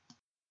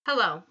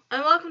Hello,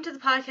 and welcome to the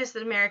podcast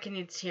that America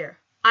needs to hear.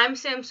 I'm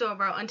Sam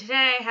Sobro, and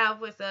today I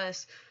have with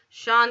us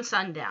Sean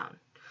Sundown.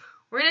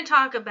 We're going to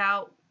talk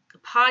about the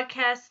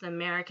podcast that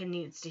America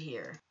needs to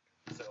hear.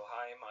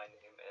 Hi, my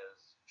name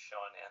is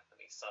Sean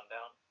Anthony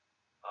Sundown.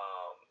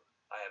 Um,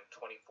 I am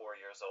 24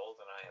 years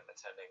old and I am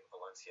attending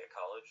Valencia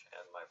College,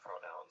 and my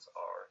pronouns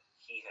are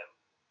he, him.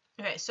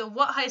 Okay, so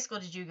what high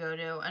school did you go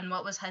to, and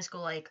what was high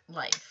school like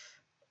life?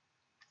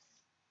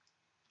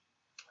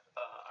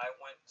 I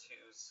went to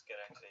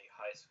Schenectady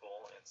High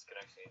School in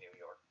Schenectady, New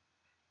York.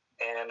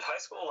 And high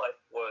school life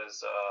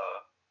was,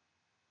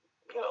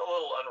 a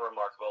little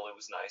unremarkable. It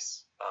was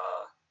nice.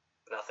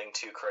 Nothing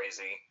too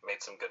crazy.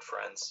 Made some good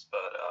friends,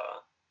 but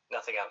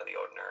nothing out of the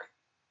ordinary.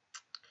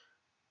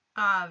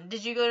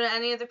 Did you go to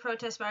any of the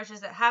protest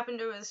marches that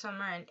happened over the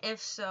summer, and if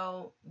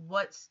so,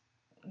 what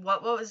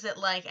was it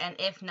like, and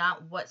if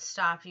not, what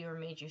stopped you or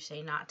made you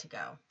say not to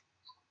go?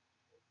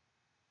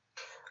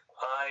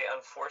 I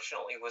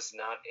unfortunately was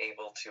not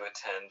able to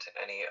attend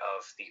any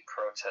of the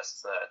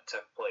protests that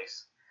took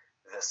place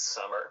this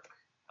summer.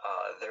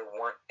 There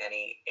weren't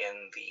any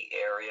in the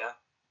area,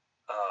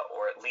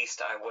 or at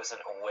least I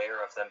wasn't aware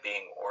of them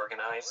being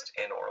organized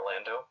in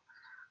Orlando.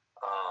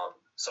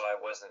 So I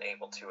wasn't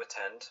able to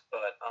attend,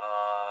 but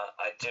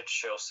I did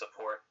show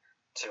support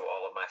to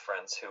all of my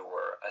friends who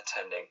were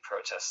attending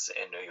protests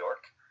in New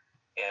York,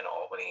 in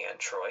Albany, and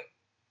Troy.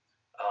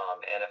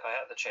 And if I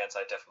had the chance,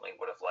 I definitely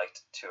would have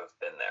liked to have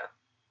been there.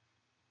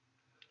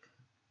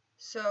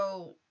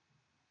 So,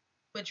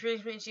 which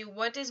brings me to,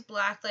 what does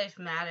Black Lives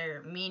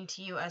Matter mean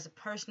to you as a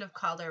person of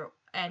color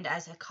and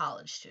as a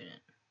college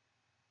student?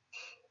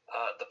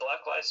 The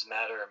Black Lives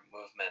Matter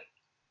movement,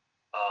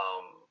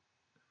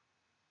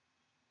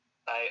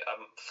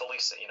 I'm fully,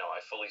 I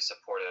fully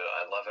support it.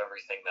 I love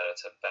everything that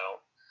it's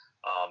about.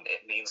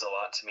 It means a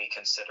lot to me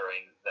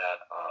considering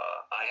that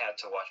I had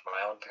to watch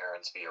my own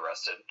parents be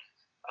arrested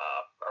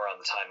around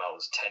the time I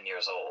was 10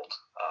 years old,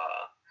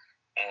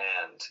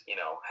 and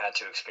had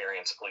to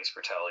experience police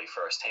brutality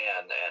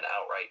firsthand and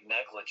outright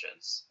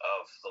negligence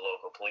of the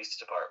local police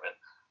department,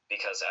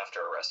 because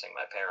after arresting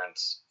my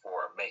parents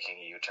for making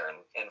a U-turn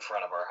in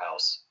front of our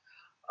house,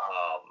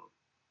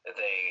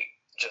 they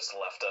just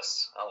left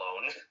us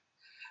alone.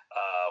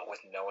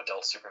 With no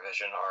adult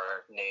supervision.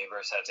 Our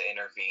neighbors had to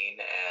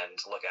intervene and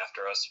look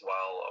after us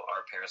while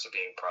our parents were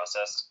being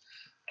processed.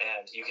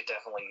 And you could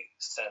definitely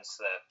sense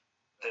that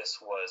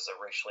this was a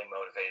racially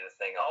motivated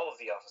thing. All of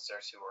the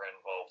officers who were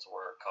involved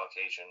were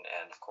Caucasian,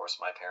 and of course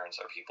my parents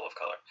are people of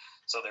color.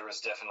 So there was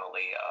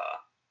definitely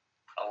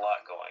a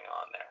lot going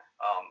on there.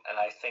 And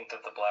I think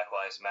that the Black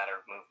Lives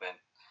Matter movement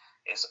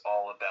is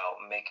all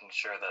about making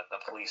sure that the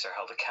police are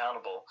held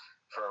accountable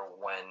for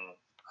when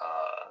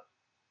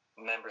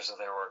members of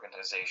their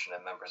organization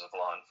and members of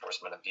law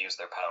enforcement abuse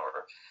their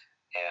power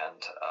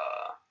and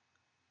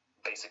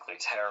basically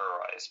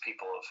terrorize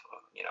people of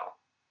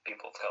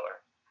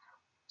color.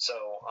 So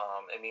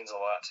it means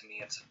a lot to me.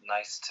 It's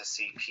nice to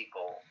see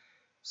people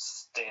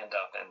stand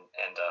up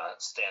and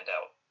stand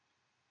out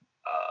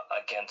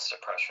against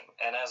oppression.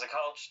 And as a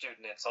college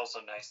student, it's also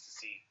nice to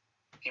see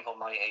people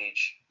my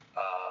age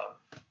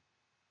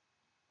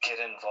get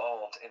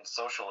involved in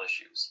social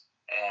issues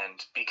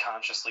and be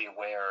consciously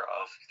aware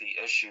of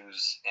the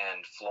issues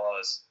and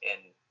flaws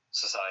in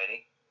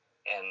society,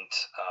 and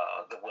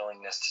the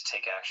willingness to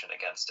take action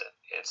against it.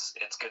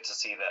 It's good to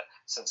see that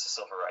since the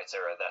civil rights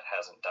era, that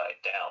hasn't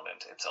died down, and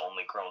it's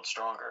only grown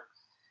stronger.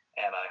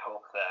 And I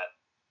hope that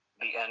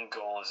the end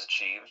goal is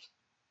achieved,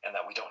 and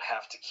that we don't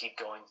have to keep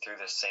going through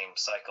this same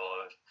cycle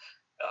of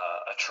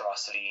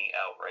atrocity,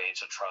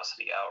 outrage,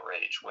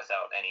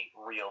 without any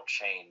real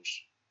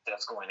change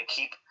that's going to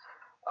keep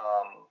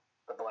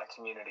the Black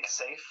community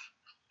safe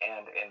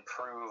and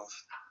improve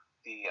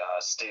the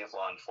state of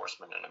law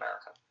enforcement in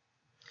America.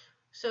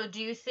 So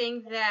do you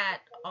think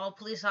that all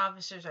police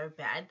officers are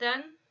bad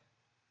then?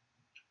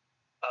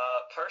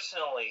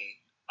 Personally,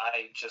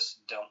 I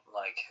just don't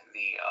like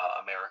the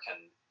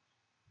American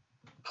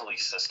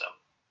police system.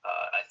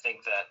 I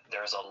think that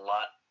there's a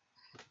lot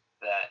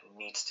that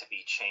needs to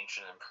be changed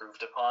and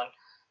improved upon.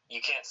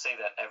 You can't say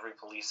that every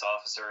police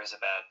officer is a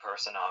bad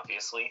person,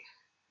 obviously,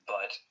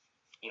 but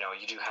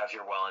you do have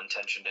your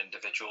well-intentioned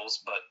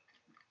individuals, but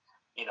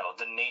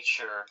the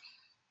nature,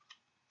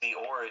 the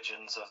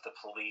origins of the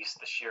police,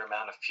 the sheer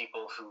amount of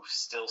people who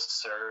still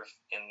serve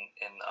in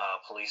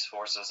police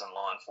forces and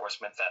law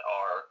enforcement that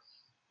are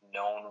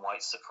known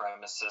white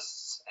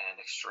supremacists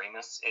and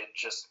extremists, it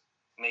just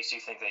makes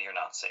you think that you're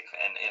not safe,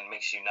 and it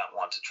makes you not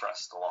want to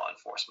trust the law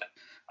enforcement.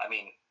 I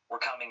mean, we're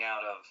coming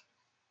out of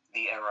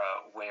the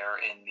era where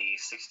in the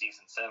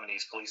 60s and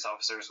 70s, police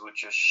officers would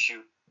just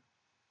shoot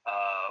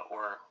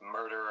or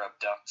murder,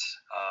 abduct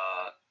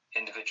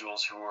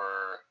individuals who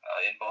were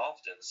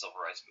involved in the civil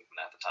rights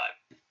movement at the time.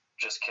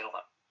 Just kill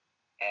them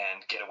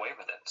and get away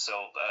with it.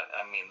 So,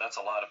 that's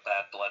a lot of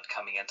bad blood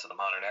coming into the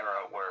modern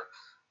era where,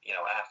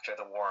 after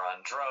the war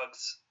on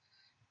drugs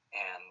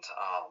and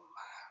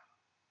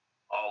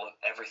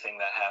everything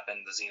that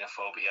happened, the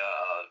xenophobia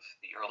of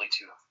the early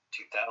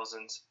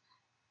 2000s,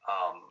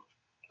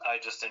 I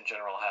just in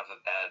general have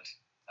a bad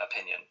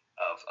opinion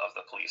of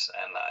the police,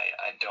 and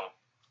I don't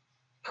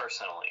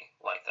personally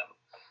like them.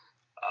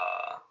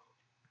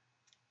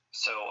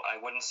 So I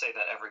wouldn't say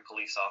that every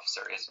police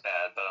officer is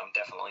bad, but I'm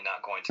definitely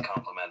not going to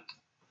compliment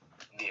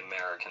the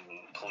American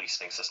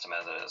policing system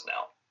as it is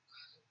now.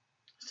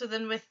 So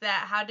then with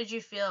that, how did you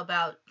feel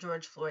about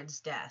George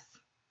Floyd's death?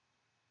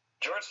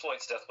 George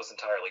Floyd's death was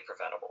entirely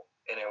preventable,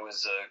 and it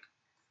was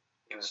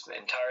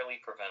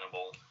entirely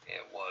preventable.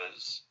 It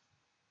was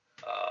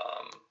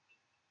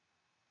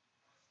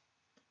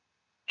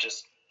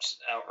just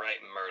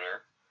outright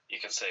murder. You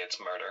could say it's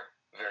murder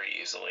very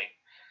easily.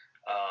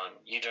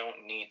 You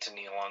don't need to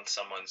kneel on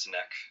someone's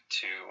neck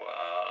to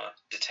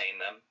detain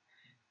them.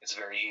 It's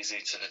very easy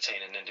to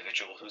detain an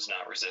individual who's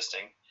not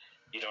resisting.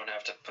 You don't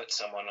have to put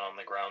someone on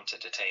the ground to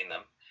detain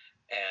them,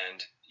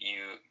 and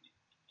you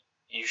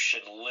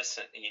should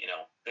listen.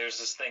 There's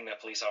this thing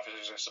that police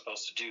officers are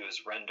supposed to do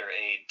is render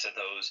aid to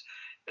those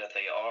that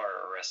they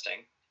are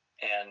arresting,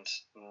 and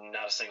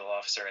not a single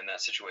officer in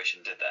that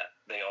situation did that.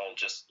 They all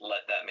just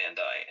let that man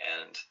die,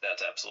 and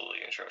that's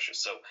absolutely atrocious.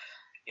 So,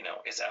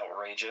 it's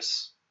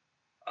outrageous.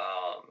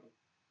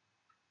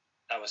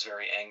 I was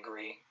very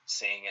angry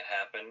seeing it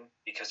happen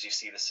because you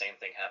see the same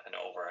thing happen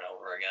over and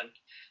over again,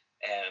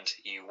 and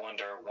you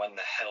wonder when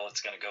the hell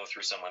it's going to go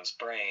through someone's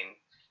brain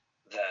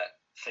that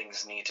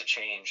things need to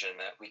change and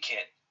that we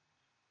can't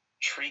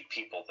treat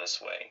people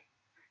this way.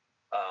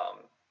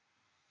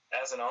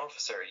 As an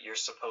officer, you're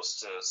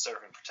supposed to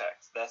serve and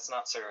protect. That's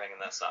not serving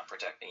and that's not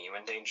protecting. You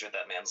endangered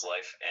that man's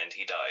life and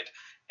he died.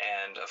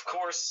 And of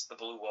course, the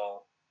Blue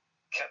Wall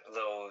kept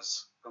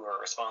those who are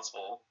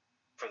responsible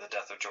for the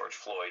death of George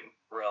Floyd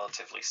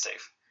relatively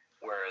safe.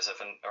 Whereas if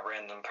a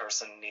random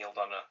person kneeled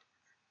on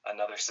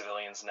another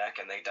civilian's neck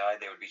and they died,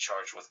 they would be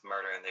charged with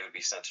murder and they would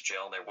be sent to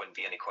jail and there wouldn't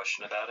be any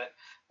question about it.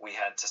 We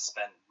had to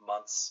spend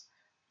months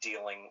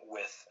dealing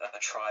with a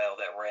trial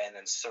that ran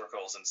in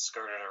circles and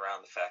skirted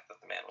around the fact that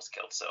the man was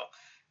killed. So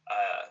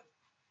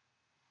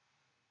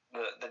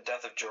the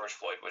death of George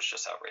Floyd was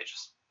just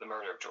outrageous. The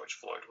murder of George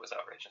Floyd was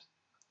outrageous.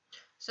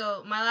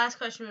 So my last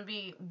question would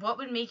be, what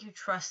would make you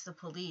trust the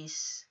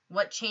police?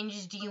 What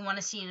changes do you want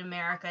to see in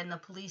America in the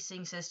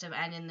policing system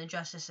and in the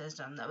justice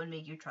system that would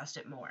make you trust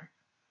it more?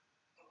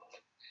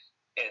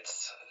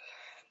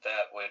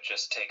 That would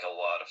just take a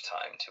lot of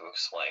time to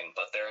explain,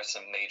 but there are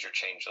some major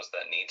changes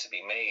that need to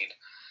be made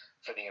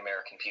for the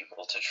American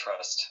people to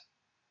trust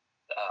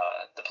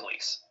the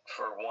police.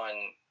 For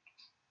one,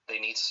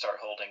 they need to start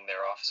holding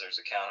their officers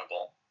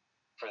accountable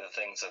for the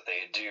things that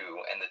they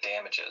do and the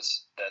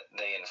damages that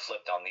they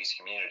inflict on these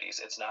communities.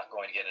 It's not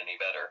going to get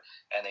any better,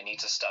 and they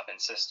need to stop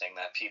insisting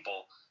that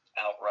people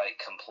outright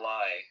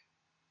comply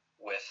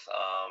with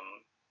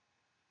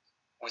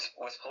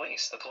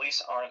police. The police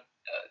aren't.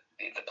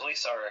 The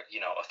police are,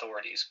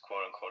 authorities,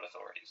 quote unquote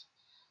authorities,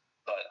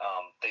 but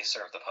they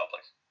serve the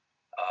public.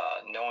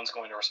 No one's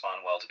going to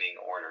respond well to being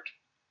ordered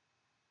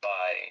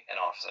by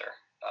an officer,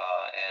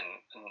 and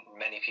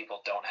many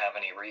people don't have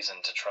any reason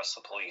to trust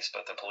the police,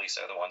 but the police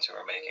are the ones who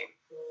are making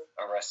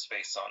arrests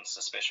based on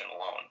suspicion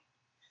alone.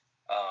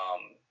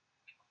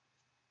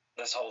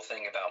 This whole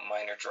thing about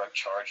minor drug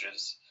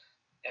charges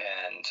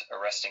and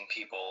arresting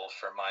people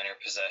for minor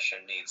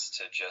possession needs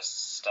to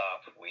just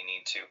stop. We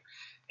need to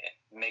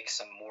make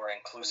some more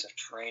inclusive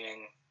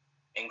training,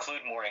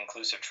 include more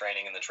inclusive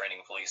training in the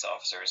training of police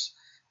officers.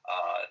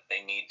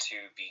 They need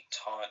to be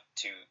taught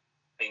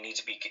they need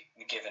to be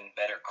given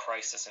better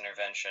crisis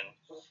intervention.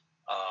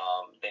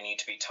 They need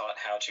to be taught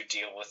how to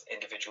deal with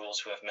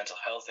individuals who have mental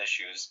health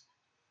issues.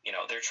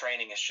 Their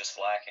training is just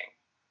lacking.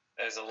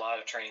 There's a lot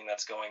of training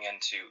that's going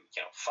into,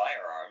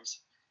 firearms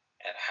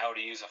and how to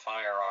use a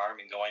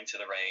firearm and going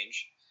to the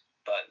range,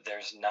 but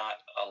there's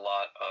not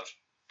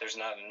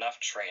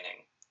enough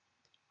training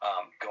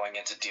going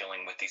into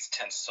dealing with these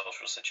tense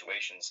social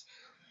situations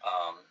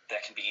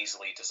that can be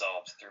easily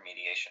dissolved through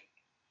mediation.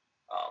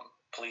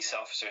 Police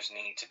officers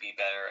need to be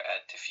better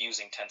at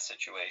diffusing tense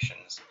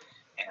situations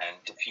and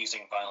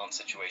diffusing violent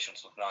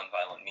situations with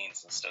nonviolent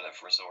means instead of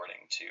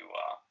resorting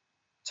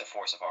to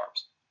force of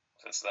arms.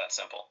 So it's that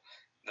simple.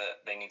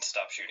 They need to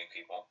stop shooting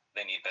people.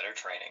 They need better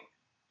training.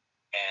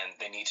 And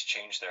they need to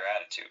change their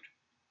attitude.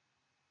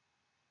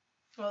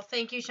 Well,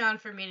 thank you, Sean,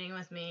 for meeting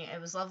with me. It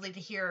was lovely to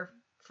hear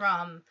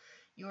from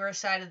your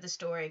side of the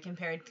story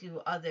compared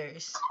to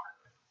others.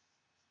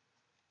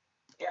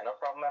 Yeah, no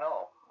problem at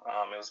all.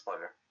 It was a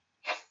pleasure.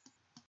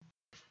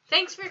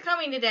 Thanks for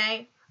coming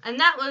today. And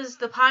that was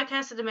the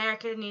podcast that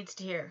America needs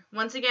to hear.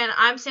 Once again,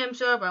 I'm Sam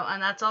Sorbo,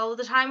 and that's all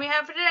the time we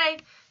have for today.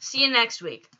 See you next week.